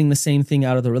keep getting the same thing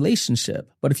out of the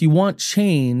relationship. But if you want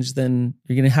change, then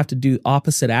you're going to have to do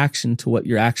opposite action to what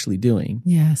you're actually doing.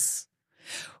 Yes.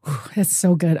 Whew, that's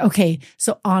so good. Okay.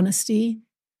 So honesty.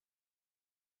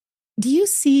 Do you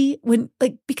see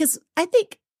because I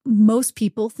think most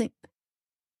people think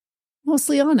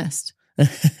mostly honest.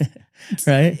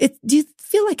 Right? Do you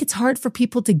feel like it's hard for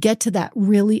people to get to that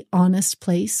really honest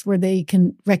place where they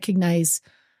can recognize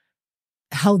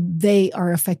how they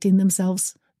are affecting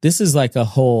themselves? This is like a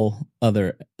whole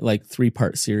other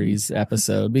 3-part series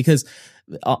episode, because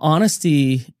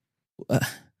honesty,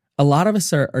 a lot of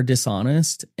us are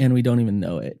dishonest and we don't even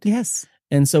know it. Yes.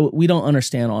 And so we don't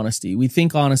understand honesty. We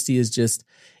think honesty is just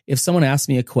if someone asks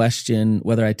me a question,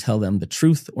 whether I tell them the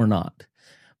truth or not.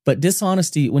 But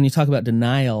dishonesty, when you talk about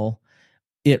denial,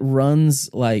 it runs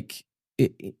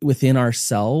within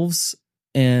ourselves,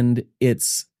 and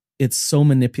it's so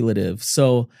manipulative.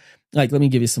 So let me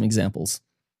give you some examples.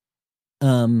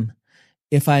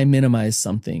 If I minimize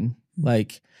something,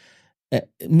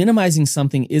 minimizing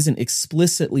something isn't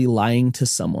explicitly lying to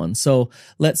someone. So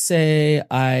let's say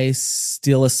I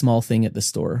steal a small thing at the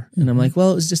store and I'm like,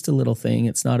 well, it was just a little thing.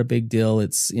 It's not a big deal.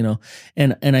 It's,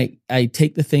 and I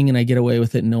take the thing and I get away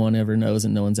with it and no one ever knows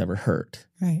and no one's ever hurt.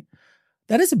 Right.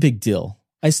 That is a big deal.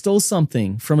 I stole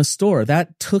something from a store.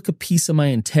 That took a piece of my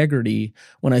integrity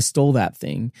when I stole that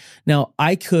thing. Now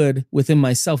I could within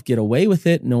myself get away with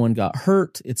it. No one got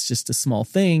hurt. It's just a small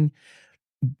thing.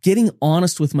 Getting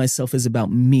honest with myself is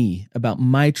about me, about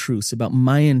my truths, about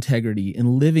my integrity,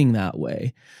 and living that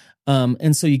way.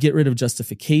 And so you get rid of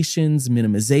justifications,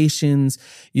 minimizations.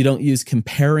 You don't use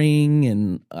comparing,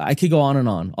 and I could go on and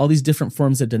on. All these different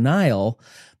forms of denial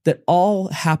that all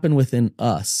happen within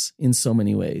us in so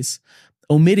many ways.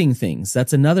 Omitting things,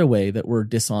 that's another way that we're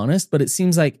dishonest, but it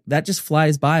seems like that just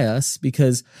flies by us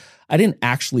because I didn't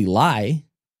actually lie.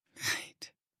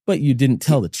 Right. but you didn't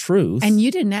tell the truth. And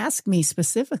you didn't ask me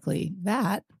specifically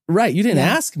that. Right. You didn't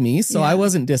ask me, so I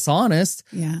wasn't dishonest.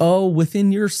 Yeah. Oh,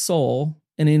 within your soul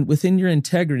and within your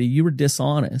integrity, you were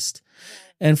dishonest.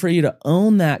 And for you to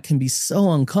own that can be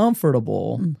so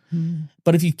uncomfortable. Mm-hmm.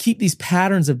 But if you keep these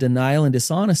patterns of denial and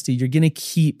dishonesty, you're going to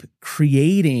keep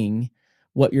creating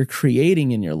what you're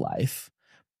creating in your life.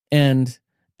 And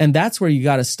that's where you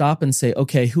got to stop and say,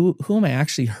 okay, who am I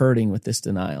actually hurting with this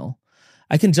denial?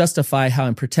 I can justify how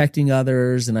I'm protecting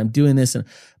others and I'm doing this,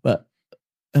 but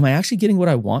am I actually getting what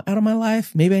I want out of my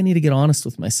life? Maybe I need to get honest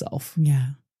with myself. Yeah.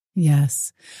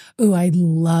 Yes. Oh, I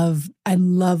love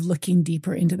looking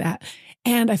deeper into that.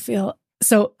 And I feel,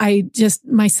 so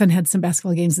my son had some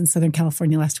basketball games in Southern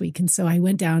California last week. And so I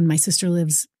went down, my sister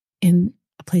lives in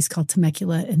a place called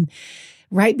Temecula, and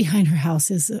right behind her house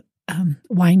is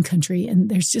wine country. And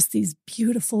there's just these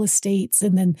beautiful estates.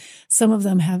 And then some of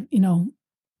them have,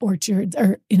 orchards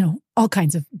or, all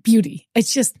kinds of beauty.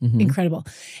 It's just incredible.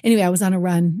 Anyway, I was on a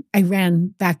run. I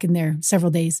ran back in there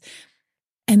several days.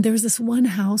 And there was this one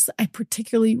house I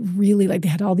particularly really liked. They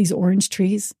had all these orange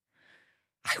trees.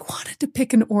 I wanted to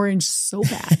pick an orange so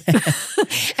bad.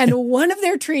 And one of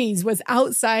their trees was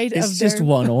outside it's just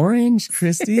one orange,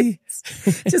 Christy.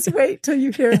 Just wait till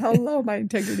you hear how low my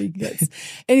integrity gets.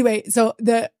 Anyway, so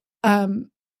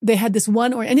they had this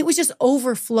one orange, and it was just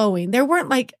overflowing. There were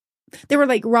like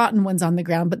rotten ones on the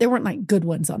ground, but there weren't like good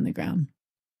ones on the ground.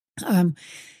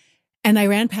 And I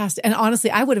ran past, and honestly,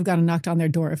 I would have gone and knocked on their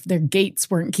door if their gates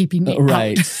weren't keeping me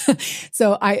right.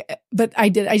 out. But I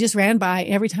did. I just ran by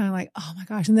every time, I'm like, oh my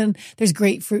gosh. And then there's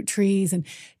grapefruit trees. And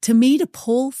to me, to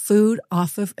pull food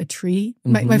off of a tree,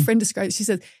 my friend described it. She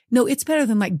said, no, it's better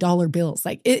than like dollar bills.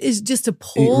 Like it is just to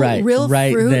pull real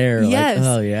right fruit. There. Yes. Like,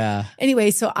 oh yeah.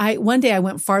 Anyway, so one day I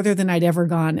went farther than I'd ever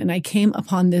gone, and I came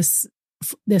upon this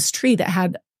tree that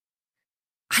had,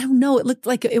 I don't know, it looked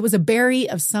like it was a berry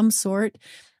of some sort.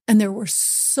 And there were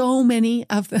so many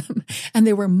of them, and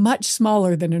they were much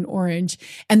smaller than an orange.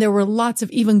 And there were lots of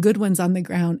even good ones on the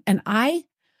ground. And I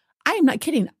am not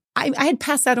kidding. I had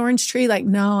passed that orange tree like,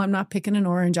 no, I'm not picking an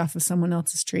orange off of someone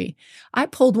else's tree. I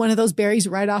pulled one of those berries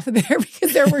right off of there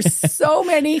because there were so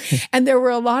many, and there were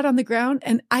a lot on the ground.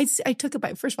 And I took a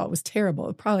bite. First of all, it was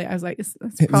terrible. I was like,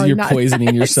 that's probably you're not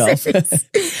poisoning yourself.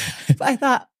 But I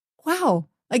thought, wow,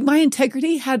 like my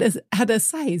integrity had a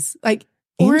size. Like,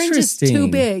 orange is too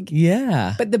big.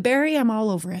 Yeah. But the berry, I'm all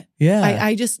over it. Yeah.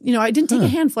 I just, I didn't take a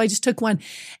handful. I just took one.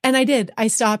 And I did. I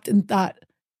stopped and thought,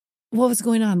 what was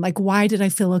going on? Like, why did I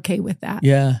feel okay with that?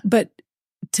 Yeah. But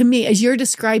to me, as you're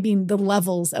describing the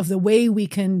levels of the way we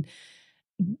can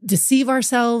deceive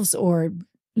ourselves or,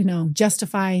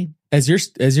 justify. As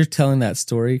you're telling that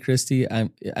story, Christy, I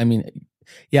mean,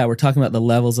 yeah, we're talking about the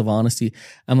levels of honesty.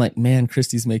 I'm like, man,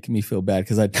 Christy's making me feel bad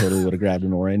because I totally would have grabbed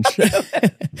an orange.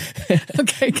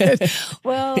 Okay, good.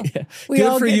 Well, yeah. we good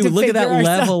all for get you. to Look at that figure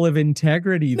level of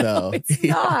integrity, though. No, it's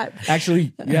not.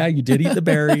 Actually, yeah, you did eat the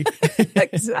berry.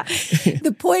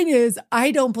 The point is,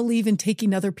 I don't believe in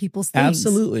taking other people's things.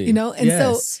 Absolutely. And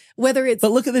yes. So whether it's.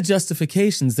 But look at the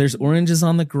justifications. There's oranges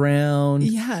on the ground.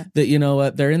 Yeah.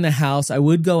 That, they're in the house. I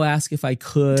would go ask if I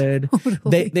could.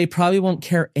 Totally. They probably won't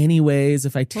care anyways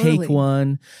if I take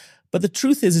one. But the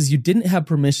truth is you didn't have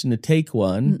permission to take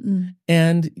one.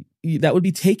 And that would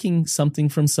be taking something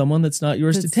from someone that's not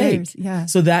yours to take. Theirs, yeah.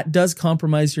 So that does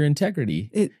compromise your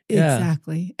integrity.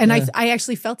 Exactly. And I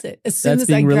actually felt it as soon that's as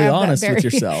being I really grabbed honest that berry. with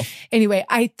yourself. Anyway,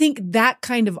 I think that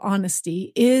kind of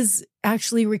honesty is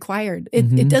actually required.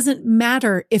 It doesn't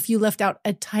matter if you left out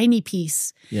a tiny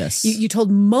piece. Yes. You told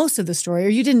most of the story, or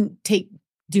you didn't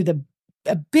do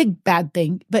a big bad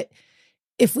thing. But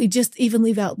if we just even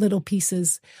leave out little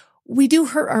pieces, we do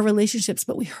hurt our relationships,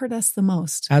 but we hurt us the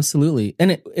most. Absolutely.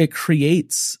 And it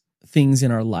creates things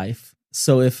in our life.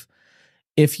 So if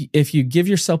you give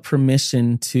yourself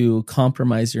permission to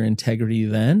compromise your integrity,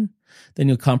 then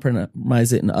you'll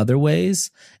compromise it in other ways,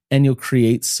 and you'll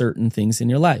create certain things in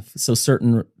your life. So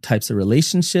certain types of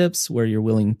relationships where you're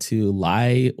willing to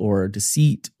lie or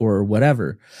deceit or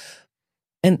whatever.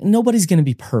 And nobody's going to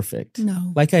be perfect.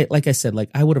 No. Like I said, like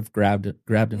I would have grabbed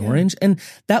an orange, and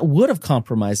that would have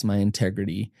compromised my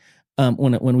integrity.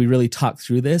 When we really talk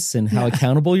through this and how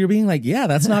accountable you're being, like, yeah,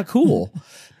 that's not cool.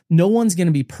 No one's going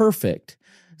to be perfect.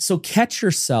 So catch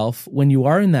yourself when you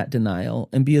are in that denial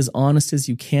and be as honest as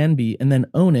you can be, and then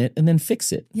own it and then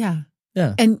fix it. Yeah.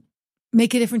 Yeah. And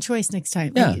make a different choice next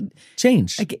time. Yeah.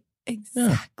 Change.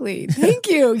 Exactly. Yeah. Thank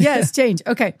you. Yes. Change.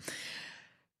 Okay.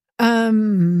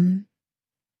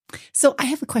 So I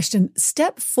have a question.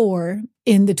 Step 4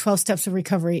 in the 12 steps of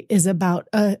recovery is about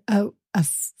a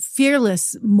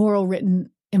fearless moral written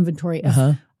inventory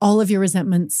of all of your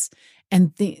resentments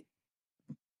and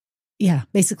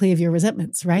basically of your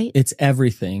resentments, right? It's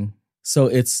everything. So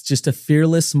it's just a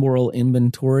fearless moral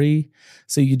inventory.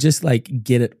 So you just like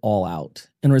get it all out.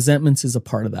 And resentments is a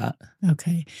part of that.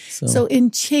 Okay. So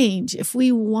in change, if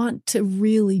we want to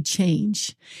really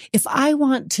change, if I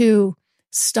want to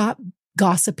stop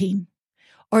gossiping,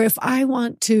 or if I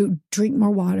want to drink more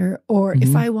water, or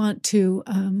if I want to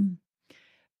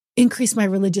increase my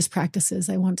religious practices,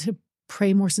 I want to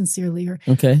pray more sincerely, or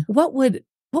what would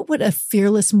a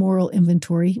fearless moral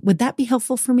inventory, would that be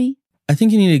helpful for me? I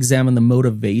think you need to examine the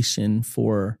motivation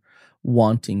for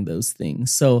wanting those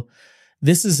things. So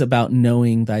this is about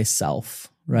knowing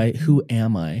thyself, right? Who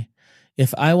am I?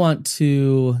 If I want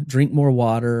to drink more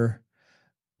water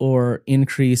or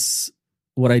increase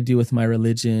what I do with my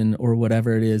religion or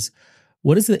whatever it is,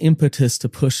 what is the impetus to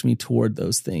push me toward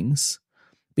those things?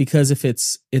 Because if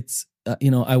it's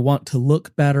I want to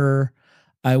look better,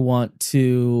 I want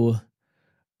to,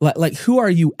 like, who are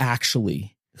you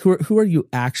actually? Who are you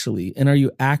actually? And are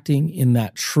you acting in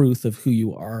that truth of who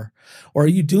you are? Or are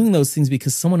you doing those things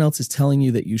because someone else is telling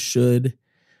you that you should?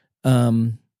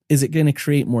 Is it going to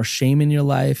create more shame in your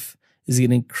life? Is it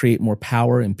going to create more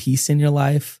power and peace in your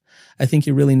life? I think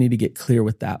you really need to get clear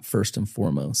with that first and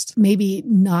foremost. Maybe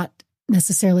not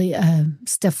necessarily a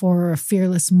step 4 or a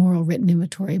fearless moral written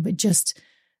inventory, but just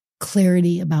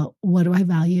clarity about what do I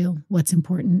value, what's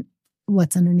important,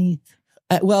 what's underneath.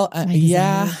 What do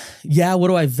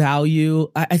I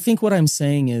value? I think what I'm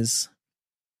saying is,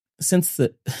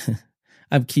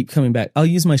 I keep coming back. I'll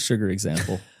use my sugar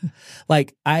example.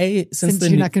 Since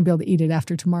you're not going to be able to eat it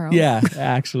after tomorrow. Yeah,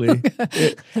 actually.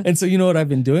 And so you know what I've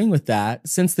been doing with that?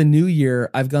 Since the new year,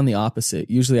 I've gone the opposite.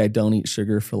 Usually I don't eat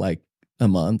sugar for like a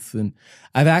month. And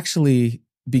I've actually,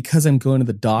 because I'm going to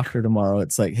the doctor tomorrow,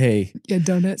 it's like, hey. Yeah,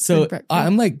 donuts. So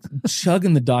I'm like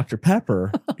chugging the Dr.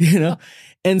 Pepper,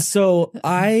 And so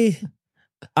I,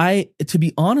 to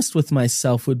be honest with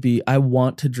myself, would be, I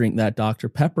want to drink that Dr.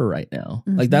 Pepper right now.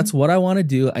 Like, that's what I want to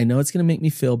do. I know it's going to make me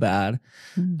feel bad.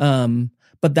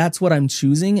 But that's what I'm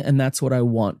choosing. And that's what I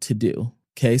want to do.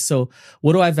 Okay. So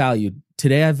what do I value?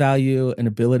 Today, I value an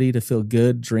ability to feel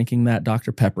good drinking that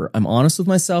Dr. Pepper. I'm honest with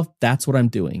myself. That's what I'm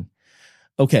doing.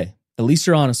 Okay. At least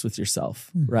you're honest with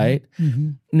yourself, right?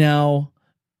 Now,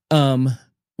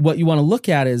 what you want to look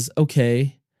at is,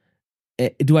 okay,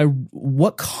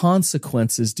 what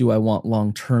consequences do I want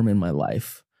long-term in my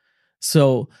life?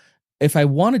 So if I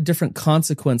want a different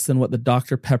consequence than what the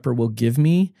Dr. Pepper will give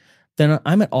me, then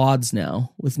I'm at odds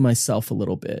now with myself a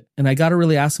little bit. And I got to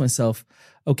really ask myself,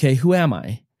 okay, who am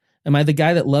I? Am I the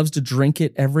guy that loves to drink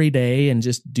it every day and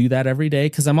just do that every day?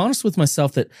 Because I'm honest with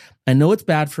myself that I know it's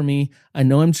bad for me. I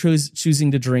know I'm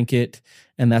choosing to drink it,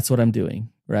 and that's what I'm doing,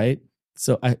 right?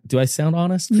 So do I sound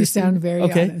honest, Christine? You sound very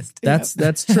honest.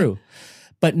 That's true.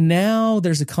 But now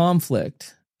there's a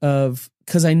conflict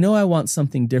because I know I want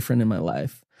something different in my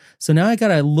life. So now I got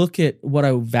to look at what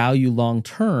I value long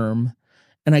term,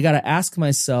 and I got to ask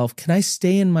myself, can I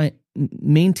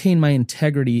maintain my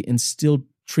integrity and still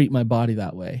treat my body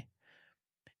that way?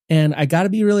 And I got to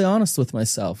be really honest with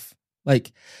myself.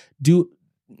 Like,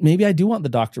 maybe I do want the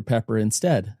Dr. Pepper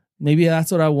instead. Maybe that's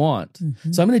what I want.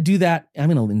 So I'm going to do that. I'm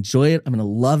going to enjoy it. I'm going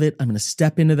to love it. I'm going to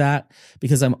step into that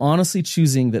because I'm honestly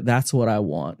choosing that that's what I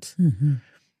want.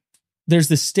 There's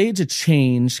this stage of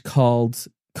change called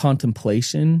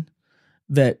contemplation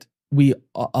that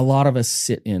a lot of us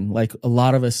sit in, like a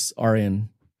lot of us are in.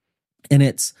 And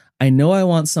it's, I know I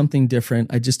want something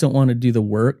different. I just don't want to do the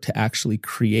work to actually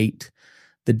create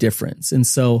the difference. And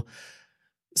so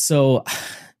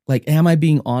like, am I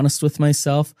being honest with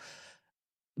myself?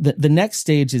 The next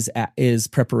stage is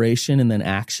preparation and then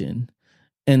action.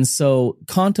 And so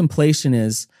contemplation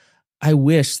is, I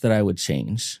wish that I would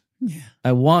change. Yeah.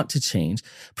 I want to change.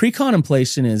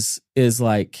 Pre-contemplation is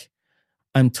like,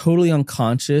 I'm totally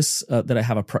unconscious that I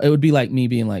have it would be like me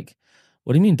being like,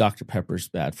 what do you mean Dr. Pepper's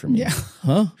bad for me? Yeah.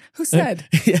 Huh? Who said?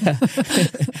 Yeah.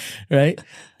 Right.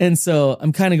 And so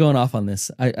I'm kind of going off on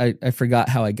this. I forgot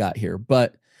how I got here,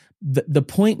 but the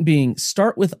point being,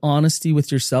 start with honesty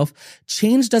with yourself.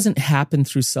 Change doesn't happen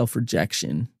through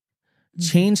self-rejection.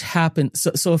 Change happens.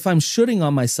 So if I'm shooting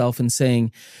on myself and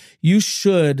saying, you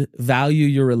should value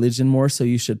your religion more, so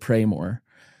you should pray more.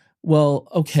 Well,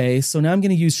 okay, so now I'm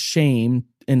going to use shame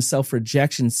and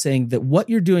self-rejection saying that what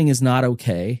you're doing is not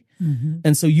okay.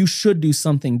 And so you should do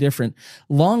something different.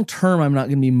 Long term, I'm not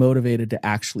going to be motivated to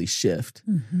actually shift.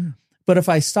 But if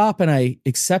I stop and I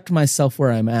accept myself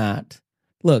where I'm at,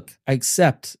 look, I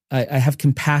accept, I have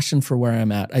compassion for where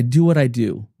I'm at. I do what I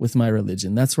do with my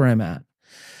religion. That's where I'm at.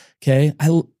 Okay.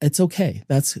 It's okay.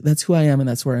 That's who I am and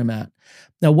that's where I'm at.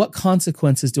 Now, what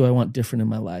consequences do I want different in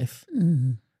my life?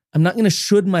 Mm-hmm. I'm not going to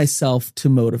should myself to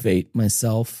motivate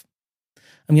myself.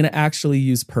 I'm going to actually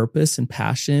use purpose and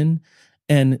passion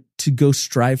and to go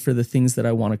strive for the things that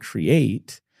I want to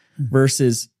create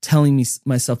versus telling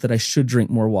myself that I should drink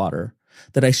more water,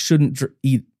 that I shouldn't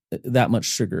eat that much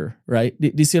sugar, right?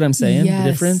 Do you see what I'm saying? Yes.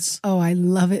 The difference? Oh, I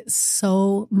love it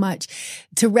so much.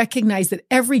 To recognize that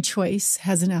every choice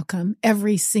has an outcome,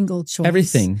 every single choice.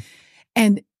 Everything.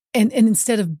 And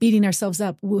instead of beating ourselves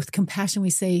up with compassion, we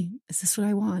say, is this what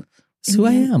I want? It's who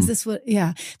I am. Is this what,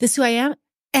 this is who I am.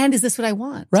 And is this what I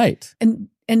want? Right. And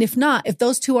if not, if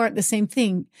those two aren't the same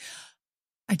thing,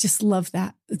 I just love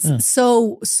that. It's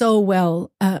so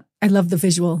well. I love the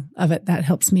visual of it. That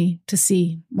helps me to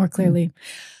see more clearly.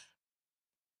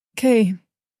 Okay.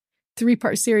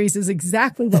 3-part series is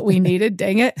exactly what we needed.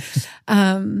 Dang it.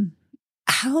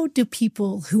 How do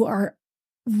people who are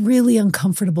really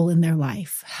uncomfortable in their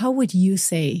life, how would you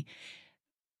say,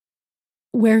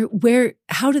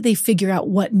 how do they figure out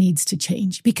what needs to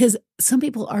change? Because some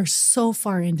people are so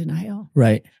far in denial.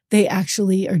 Right. They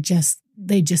actually are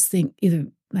they just think either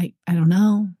like, I don't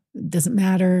know, it doesn't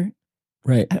matter.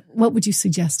 Right. What would you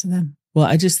suggest to them? Well,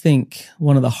 I just think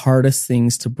one of the hardest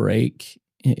things to break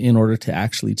in order to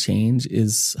actually change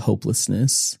is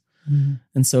hopelessness. Mm-hmm.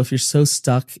 And so if you're so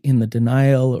stuck in the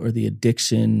denial or the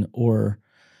addiction or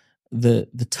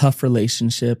the tough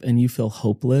relationship and you feel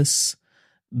hopeless,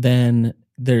 then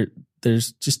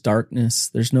there's just darkness.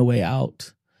 There's no way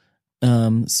out.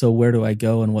 So where do I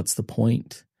go and what's the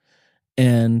point?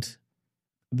 And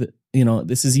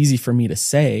this is easy for me to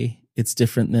say. It's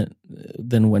different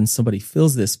than when somebody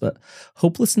feels this, but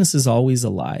hopelessness is always a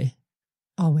lie.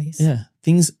 Always. Yeah.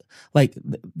 Things like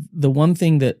the one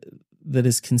thing that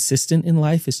is consistent in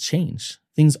life is change.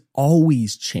 Things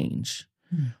always change.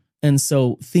 And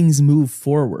so things move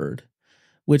forward,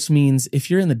 which means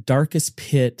if you're in the darkest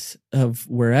pit of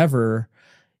wherever,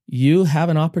 you have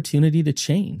an opportunity to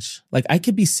change. Like I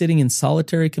could be sitting in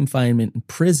solitary confinement in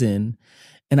prison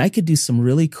and I could do some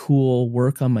really cool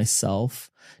work on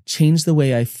myself, change the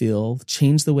way I feel,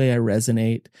 change the way I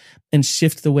resonate, and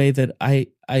shift the way that I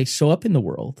show up in the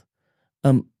world.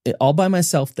 All by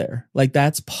myself there. Like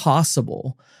that's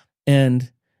possible.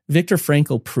 And Viktor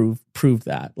Frankl proved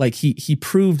that. Like he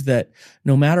proved that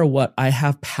no matter what, I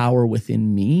have power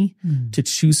within me to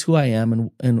choose who I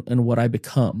am and what I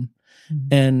become.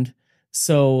 And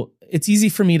so it's easy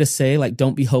for me to say, like,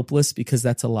 don't be hopeless because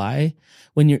that's a lie.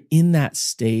 When you're in that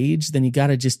stage, then you got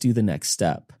to just do the next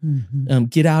step.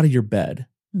 Get out of your bed.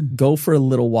 Go for a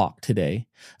little walk today.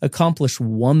 Accomplish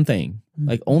one thing,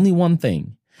 like only one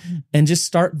thing. And just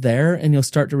start there and you'll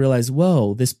start to realize,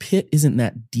 whoa, this pit isn't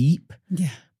that deep.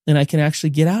 Yeah. And I can actually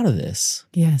get out of this.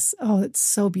 Yes. Oh, it's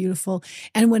so beautiful.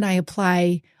 And when I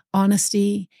apply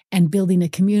honesty and building a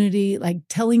community, like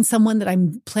telling someone that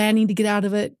I'm planning to get out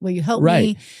of it, will you help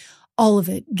me? All of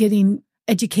it, getting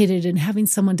educated and having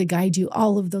someone to guide you,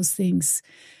 all of those things.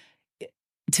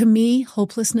 To me,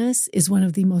 hopelessness is one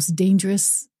of the most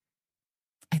dangerous,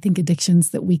 I think, addictions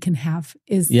that we can have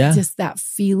is just that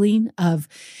feeling of,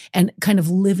 and kind of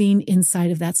living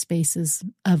inside of that spaces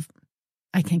of,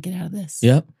 I can't get out of this.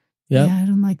 Yep. Yeah, I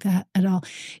don't like that at all.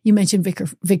 You mentioned Viktor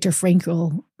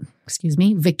Frankl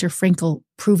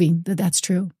proving that that's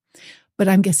true. But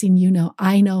I'm guessing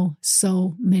I know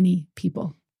so many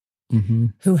people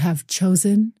who have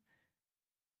chosen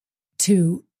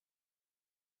to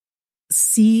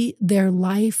see their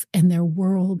life and their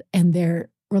world and their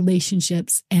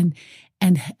relationships and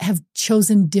have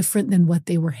chosen different than what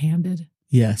they were handed.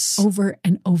 Yes. Over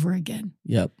and over again.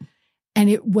 Yep. And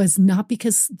it was not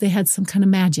because they had some kind of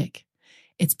magic.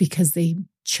 It's because they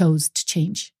chose to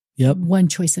change. Yep. One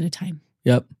choice at a time.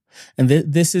 Yep. And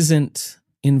this isn't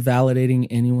invalidating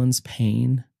anyone's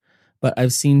pain, but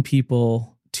I've seen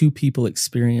two people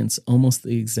experience almost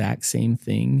the exact same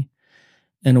thing.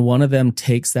 And one of them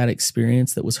takes that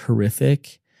experience that was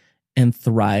horrific and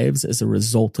thrives as a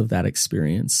result of that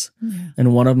experience. Yeah.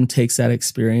 And one of them takes that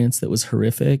experience that was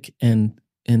horrific and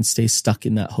stays stuck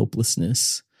in that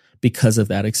hopelessness because of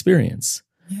that experience.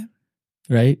 Yeah.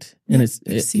 Right? And I've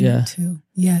seen it too.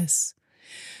 Yes.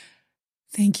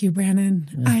 Thank you, Brannon.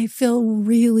 Yeah. I feel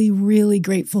really, really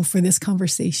grateful for this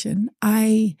conversation.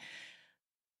 I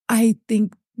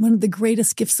think one of the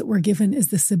greatest gifts that we're given is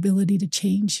this ability to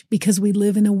change, because we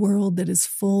live in a world that is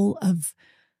full of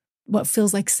what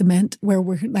feels like cement, where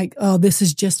we're like, oh, this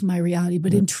is just my reality.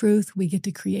 But in truth, we get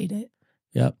to create it.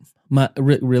 Yep. My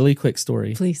really quick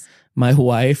story. Please. My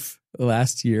wife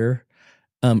last year,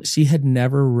 she had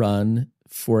never run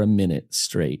for a minute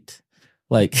straight.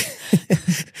 Like,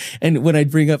 and when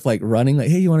I'd bring up like running, like,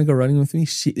 hey, you want to go running with me?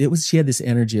 She had this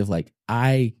energy of like,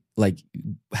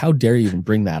 how dare you even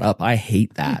bring that up? I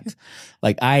hate that.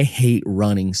 Like, I hate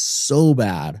running so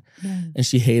bad. Yeah. And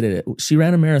she hated it. She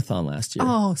ran a marathon last year.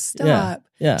 Oh, stop.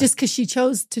 Yeah. Just because she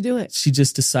chose to do it. She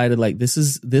just decided like,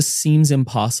 this seems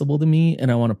impossible to me. And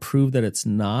I want to prove that it's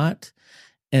not.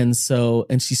 And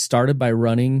she started by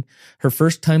running. Her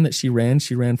first time that she ran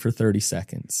for 30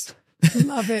 seconds.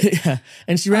 Love it. Yeah.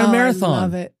 And she ran a marathon. I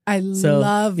love it. I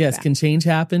love yes, that. can change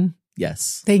happen?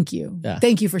 Yes. Thank you. Yeah.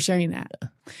 Thank you for sharing that. Yeah.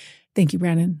 Thank you,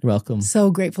 Brannon. You're welcome. So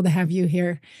grateful to have you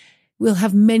here. We'll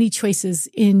have many choices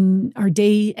in our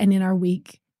day and in our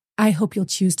week. I hope you'll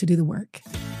choose to do the work.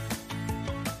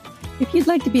 If you'd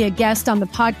like to be a guest on the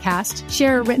podcast,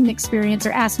 share a written experience,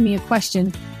 or ask me a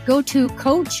question, go to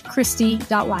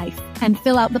coachchristy.life and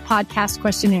fill out the podcast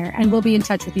questionnaire, and we'll be in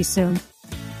touch with you soon.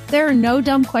 There are no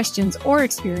dumb questions or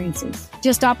experiences,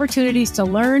 just opportunities to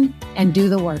learn and do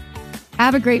the work.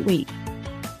 Have a great week.